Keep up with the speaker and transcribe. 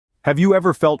Have you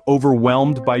ever felt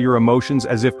overwhelmed by your emotions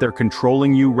as if they're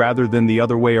controlling you rather than the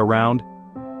other way around?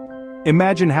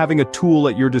 Imagine having a tool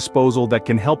at your disposal that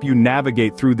can help you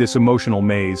navigate through this emotional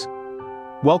maze.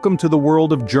 Welcome to the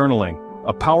world of journaling,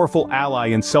 a powerful ally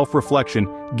in self-reflection,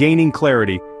 gaining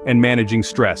clarity, and managing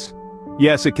stress.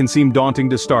 Yes, it can seem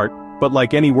daunting to start, but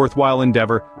like any worthwhile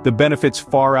endeavor, the benefits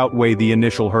far outweigh the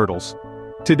initial hurdles.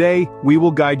 Today, we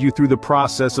will guide you through the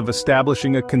process of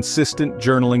establishing a consistent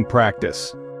journaling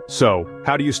practice. So,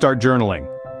 how do you start journaling?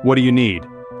 What do you need?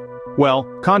 Well,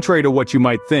 contrary to what you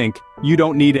might think, you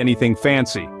don't need anything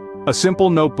fancy. A simple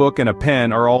notebook and a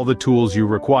pen are all the tools you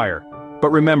require.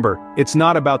 But remember, it's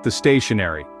not about the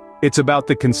stationery. It's about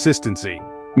the consistency.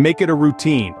 Make it a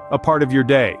routine, a part of your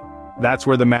day. That's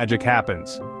where the magic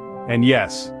happens. And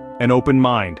yes, an open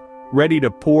mind, ready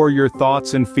to pour your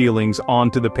thoughts and feelings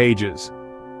onto the pages.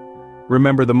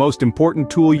 Remember, the most important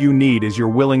tool you need is your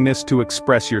willingness to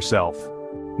express yourself.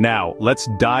 Now, let's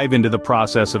dive into the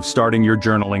process of starting your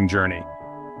journaling journey.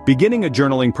 Beginning a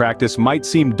journaling practice might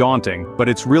seem daunting, but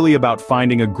it's really about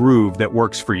finding a groove that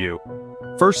works for you.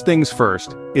 First things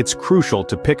first, it's crucial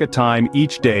to pick a time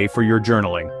each day for your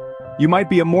journaling. You might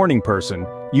be a morning person,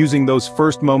 using those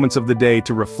first moments of the day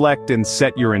to reflect and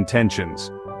set your intentions.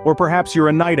 Or perhaps you're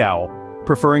a night owl,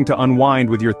 preferring to unwind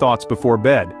with your thoughts before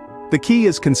bed. The key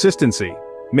is consistency.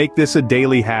 Make this a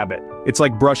daily habit. It's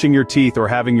like brushing your teeth or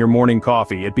having your morning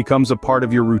coffee. It becomes a part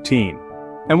of your routine.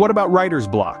 And what about writer's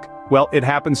block? Well, it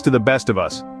happens to the best of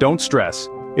us. Don't stress.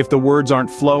 If the words aren't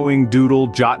flowing, doodle,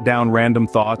 jot down random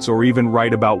thoughts, or even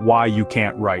write about why you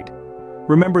can't write.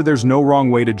 Remember, there's no wrong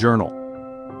way to journal.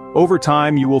 Over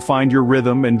time, you will find your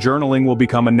rhythm and journaling will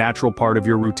become a natural part of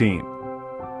your routine.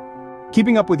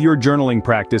 Keeping up with your journaling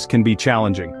practice can be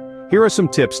challenging. Here are some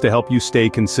tips to help you stay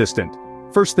consistent.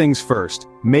 First things first,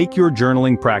 make your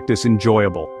journaling practice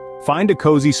enjoyable. Find a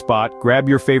cozy spot, grab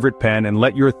your favorite pen, and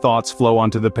let your thoughts flow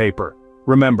onto the paper.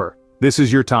 Remember, this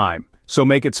is your time, so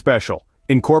make it special.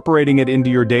 Incorporating it into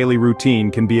your daily routine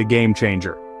can be a game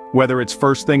changer. Whether it's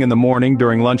first thing in the morning,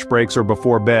 during lunch breaks, or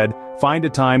before bed, find a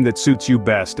time that suits you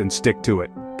best and stick to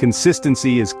it.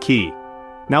 Consistency is key.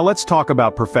 Now let's talk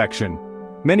about perfection.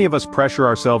 Many of us pressure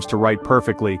ourselves to write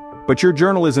perfectly, but your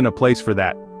journal isn't a place for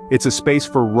that. It's a space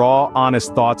for raw,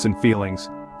 honest thoughts and feelings.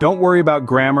 Don't worry about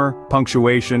grammar,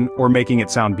 punctuation, or making it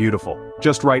sound beautiful.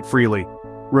 Just write freely.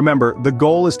 Remember, the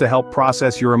goal is to help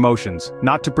process your emotions,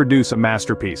 not to produce a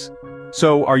masterpiece.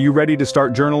 So, are you ready to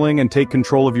start journaling and take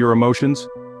control of your emotions?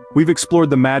 We've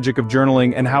explored the magic of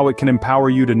journaling and how it can empower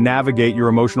you to navigate your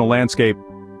emotional landscape.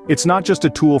 It's not just a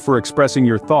tool for expressing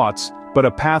your thoughts, but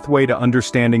a pathway to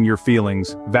understanding your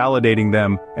feelings, validating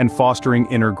them, and fostering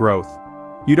inner growth.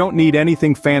 You don't need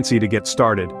anything fancy to get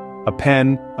started. A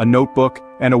pen, a notebook,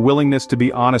 and a willingness to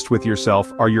be honest with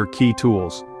yourself are your key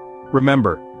tools.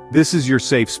 Remember, this is your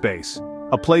safe space,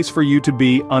 a place for you to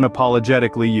be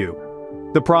unapologetically you.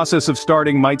 The process of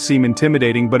starting might seem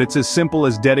intimidating, but it's as simple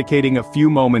as dedicating a few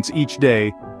moments each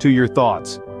day to your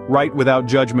thoughts. Write without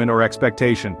judgment or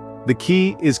expectation. The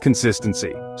key is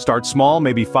consistency. Start small,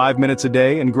 maybe 5 minutes a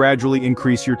day, and gradually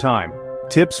increase your time.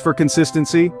 Tips for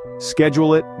consistency?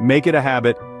 Schedule it, make it a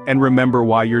habit, and remember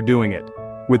why you're doing it.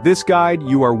 With this guide,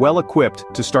 you are well equipped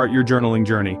to start your journaling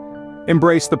journey.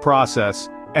 Embrace the process,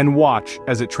 and watch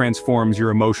as it transforms your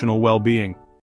emotional well-being.